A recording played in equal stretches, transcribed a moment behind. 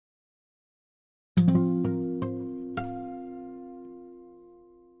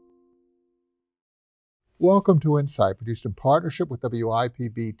Welcome to Insight, produced in partnership with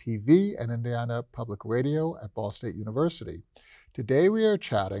WIPB TV and Indiana Public Radio at Ball State University. Today we are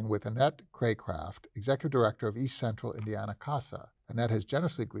chatting with Annette Craycraft, Executive Director of East Central Indiana CASA. Annette has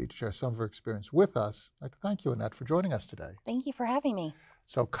generously agreed to share some of her experience with us. I'd like to thank you, Annette, for joining us today. Thank you for having me.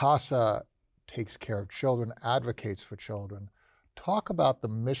 So CASA takes care of children, advocates for children. Talk about the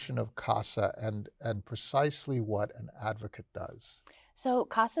mission of CASA and precisely what an advocate does. So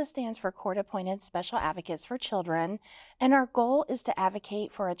CASA stands for Court-Appointed Special Advocates for Children, and our goal is to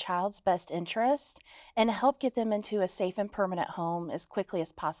advocate for a child's best interest and help get them into a safe and permanent home as quickly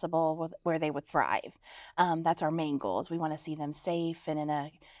as possible where they would thrive. That's our main goal, is we want to see them safe and in a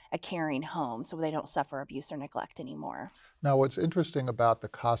caring home so they don't suffer abuse or neglect anymore. Now, what's interesting about the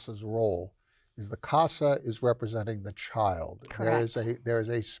CASA's role is the CASA is representing the child. Correct. There is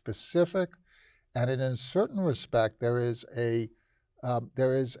a specific, and in a certain respect, there is a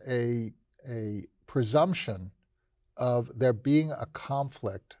presumption of there being a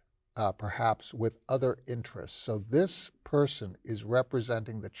conflict, perhaps, with other interests. So this person is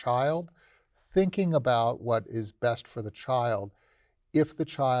representing the child, thinking about what is best for the child if the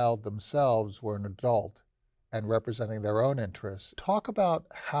child themselves were an adult and representing their own interests. Talk about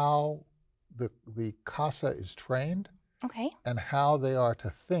how the CASA is trained, Okay. and how they are to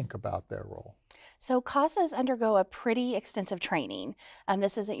think about their role. So CASAs undergo a pretty extensive training.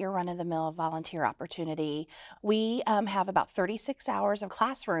 This isn't your run-of-the-mill volunteer opportunity. We have about 36 hours of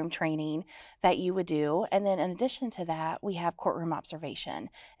classroom training that you would do. And then in addition to that, we have courtroom observation,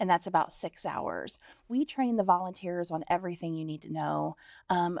 and that's about 6 hours. We train the volunteers on everything you need to know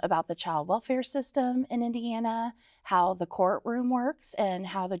about the child welfare system in Indiana, how the courtroom works, and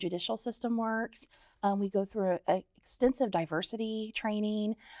how the judicial system works. We go through an extensive diversity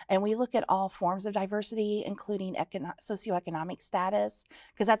training, and we look at all forms of diversity, including socioeconomic status,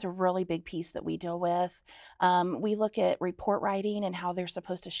 because that's a really big piece that we deal with. We look at report writing and how they're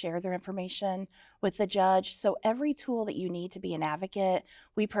supposed to share their information with the judge. So every tool that you need to be an advocate,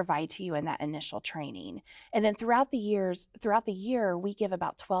 we provide to you in that initial training. And then throughout the year, we give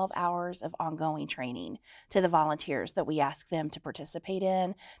about 12 hours of ongoing training to the volunteers that we ask them to participate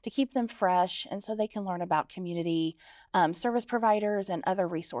in to keep them fresh, and so they can learn about community service providers and other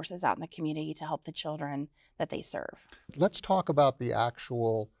resources out in the community to help the children that they serve. Let's talk about the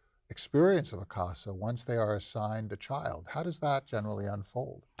actual experience of a CASA once they are assigned a child. How does that generally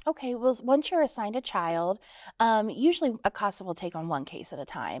unfold? Okay, well, once you're assigned a child, usually a CASA will take on one case at a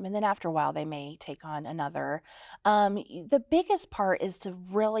time, and then after a while they may take on another. The biggest part is to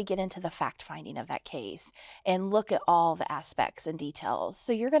really get into the fact finding of that case and look at all the aspects and details.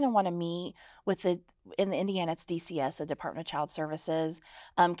 So you're going to want to meet with in Indiana, it's DCS, the Department of Child Services,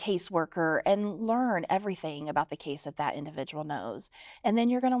 caseworker, and learn everything about the case that individual knows. And then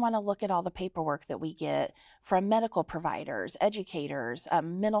you're going to want to look at all the paperwork that we get from medical providers, educators,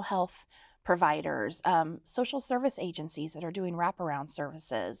 mental health providers, social service agencies that are doing wraparound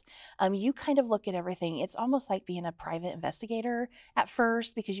services. You kind of look at everything. It's almost like being a private investigator at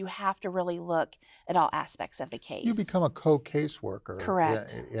first, because you have to really look at all aspects of the case. You become a co-caseworker.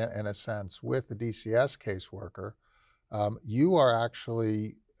 Correct. In a sense, with the DCS caseworker. You are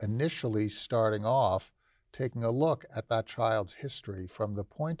actually initially starting off taking a look at that child's history from the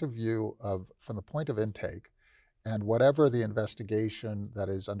point of intake, and whatever the investigation that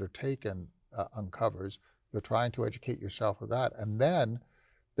is undertaken uncovers. You're trying to educate yourself with that, and then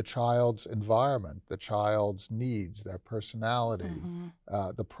the child's environment, the child's needs, their personality,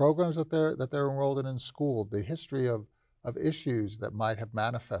 the programs that they're enrolled in school, the history of issues that might have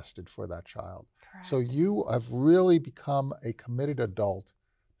manifested for that child. Correct. So you have really become a committed adult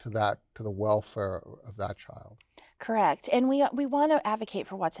to the welfare of that child. Correct. And we want to advocate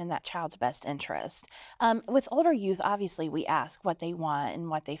for what's in that child's best interest. With older youth, obviously, we ask what they want and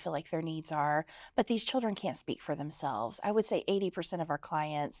what they feel like their needs are, but these children can't speak for themselves. I would say 80% of our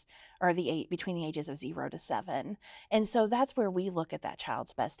clients are between the ages of 0 to 7. And so that's where we look at that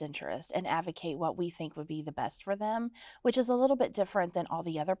child's best interest and advocate what we think would be the best for them, which is a little bit different than all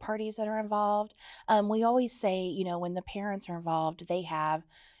the other parties that are involved. We always say, when the parents are involved, they have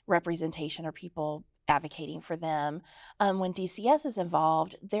representation or people advocating for them. When DCS is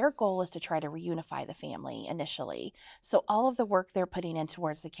involved, their goal is to try to reunify the family initially. So all of the work they're putting in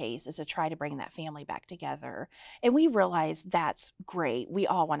towards the case is to try to bring that family back together. And we realize that's great. We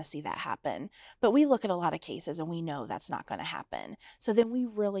all want to see that happen. But we look at a lot of cases and we know that's not going to happen. So then we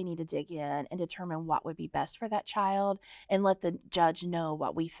really need to dig in and determine what would be best for that child and let the judge know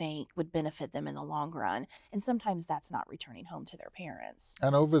what we think would benefit them in the long run. And sometimes that's not returning home to their parents.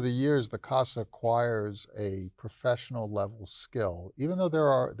 And over the years, the CASA acquires a professional level skill. Even though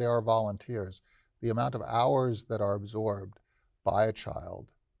they are volunteers, the amount of hours that are absorbed by a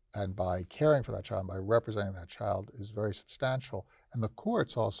child and by caring for that child, and by representing that child, is very substantial. And the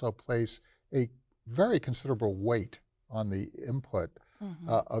courts also place a very considerable weight on the input Mhm.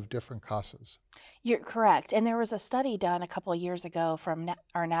 of different CASAs. You're correct. And there was a study done a couple of years ago from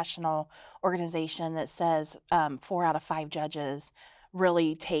our national organization that says 4 out of 5 judges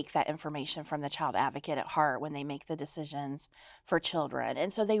really take that information from the child advocate at heart when they make the decisions for children.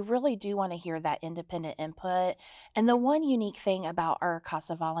 And so they really do want to hear that independent input. And the one unique thing about our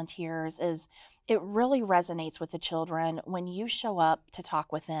CASA volunteers is it really resonates with the children when you show up to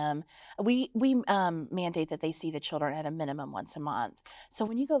talk with them. We mandate that they see the children at a minimum once a month. So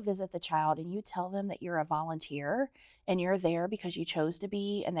when you go visit the child and you tell them that you're a volunteer and you're there because you chose to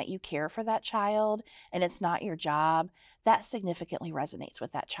be and that you care for that child and it's not your job, that significantly resonates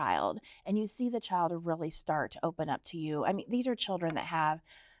with that child. And you see the child really start to open up to you. I mean, these are children that have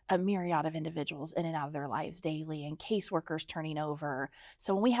a myriad of individuals in and out of their lives daily and caseworkers turning over.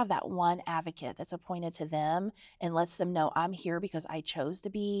 So when we have that one advocate that's appointed to them and lets them know I'm here because I chose to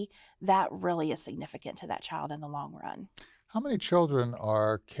be, that really is significant to that child in the long run. How many children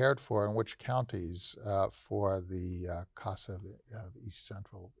are cared for in which counties for the CASA of East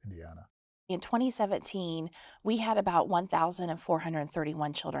Central Indiana? In 2017, we had about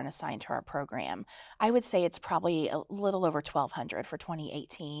 1,431 children assigned to our program. I would say it's probably a little over 1,200 for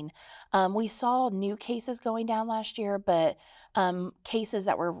 2018. We saw new cases going down last year, but cases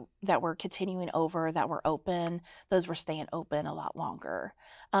that were continuing over that were open, those were staying open a lot longer.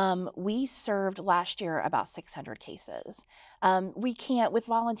 We served last year about 600 cases. We can't, with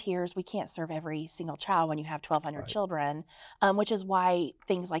volunteers, we can't serve every single child when you have 1,200 Right. children, which is why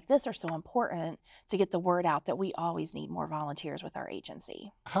things like this are so important to get the word out that we always need more volunteers with our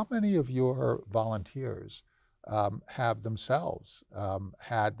agency. How many of your volunteers have themselves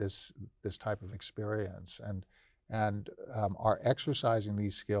had this type of experience and are exercising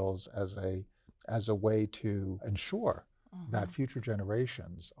these skills as a way to ensure that Mhm. future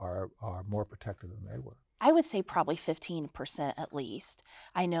generations are more protected than they were? I would say probably 15% at least,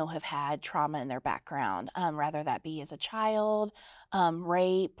 I know have had trauma in their background, rather that be as a child,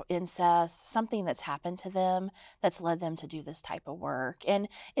 rape, incest, something that's happened to them that's led them to do this type of work. And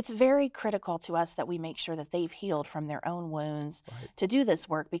it's very critical to us that we make sure that they've healed from their own wounds Right. to do this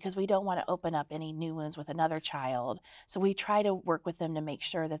work because we don't want to open up any new wounds with another child. So we try to work with them to make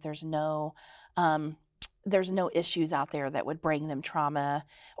sure that um, there's no issues out there that would bring them trauma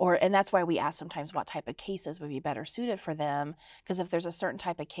and that's why we ask sometimes what type of cases would be better suited for them because if there's a certain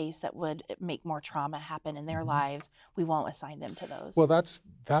type of case that would make more trauma happen in their Mhm. lives, we won't assign them to those. Well,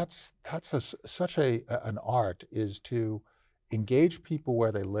 such an art, is to engage people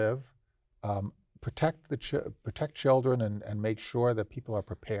where they live, protect protect children, and make sure that people are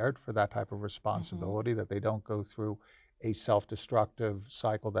prepared for that type of Mhm. responsibility, that they don't go through a self-destructive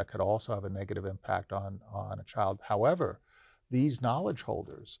cycle that could also have a negative impact on a child. However, these knowledge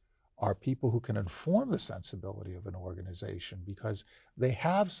holders are people who can inform the sensibility of an organization because they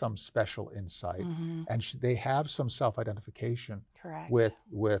have some special insight Mhm. and they have some self-identification Correct.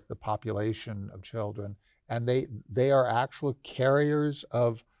 with the population of children, and they are actual carriers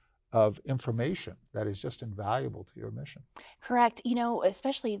of information that is just invaluable to your mission. Correct. You know,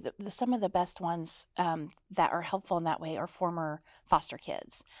 especially some of the best ones that are helpful in that way are former foster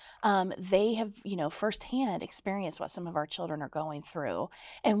kids. They have, firsthand experienced what some of our children are going through.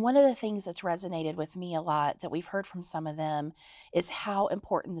 And one of the things that's resonated with me a lot that we've heard from some of them is how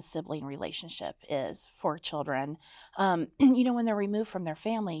important the sibling relationship is for children. When they're removed from their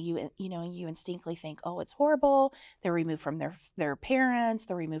family, you instinctively think, oh, it's horrible. They're removed from their parents.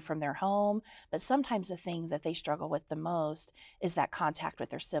 They're removed from their home. But sometimes the thing that they struggle with the most is that contact with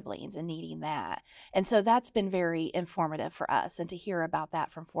their siblings and needing that. And so that's been very informative for us. And to hear about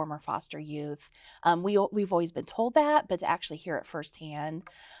that from former foster youth, we've always been told that, but to actually hear it firsthand.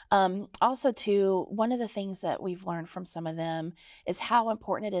 Also, too, one of the things that we've learned from some of them is how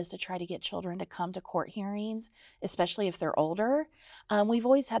important it is to try to get children to come to court hearings, especially if they're older. We've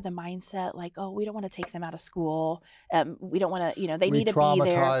always had the mindset like, oh, we don't want to take them out of school. We don't want to, they need to be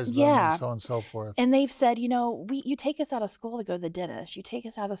there. Re-traumatize them Yeah. and so forth. And they've said, you take us out of school to go to the dentist, you take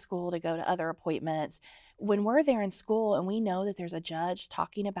us out of school to go to other appointments. When we're there in school and we know that there's a judge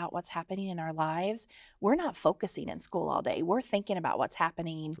talking about what's happening in our lives, we're not focusing in school all day. We're thinking about what's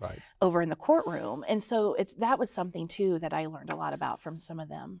happening Right. over in the courtroom. And so that was something too that I learned a lot about from some of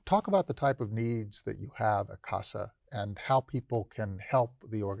them. Talk about the type of needs that you have at CASA and how people can help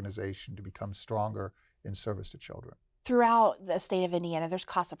the organization to become stronger in service to children. throughout the state of Indiana, there's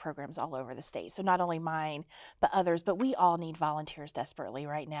CASA programs all over the state. So not only mine, but others. But we all need volunteers desperately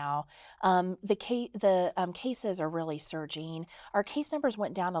right now. The cases are really surging. Our case numbers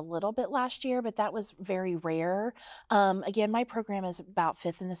went down a little bit last year, but that was very rare. Again, my program is about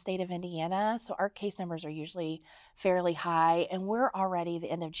fifth in the state of Indiana, so our case numbers are usually fairly high. And we're already the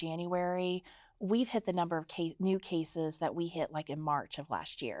end of January. We've hit the number of new cases that we hit like in March of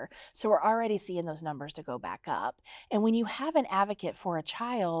last year. So we're already seeing those numbers to go back up. And when you have an advocate for a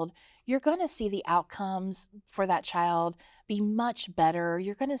child, you're going to see the outcomes for that child be much better.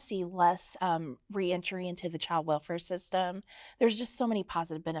 You're going to see less reentry into the child welfare system. There's just so many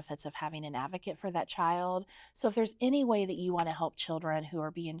positive benefits of having an advocate for that child. So if there's any way that you want to help children who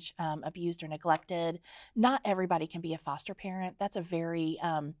are being abused or neglected, not everybody can be a foster parent. That's a very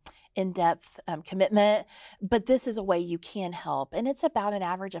in-depth commitment, but this is a way you can help. And it's about an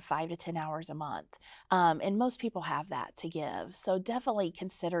average of 5 to 10 hours a month. And most people have that to give. So definitely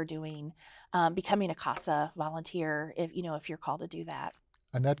consider becoming a CASA volunteer if you're called to do that.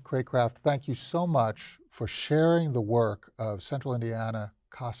 Annette Craycraft, thank you so much for sharing the work of Central Indiana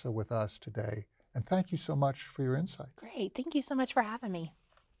CASA with us today. And thank you so much for your insights. Great. Thank you so much for having me.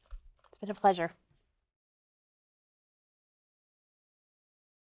 It's been a pleasure.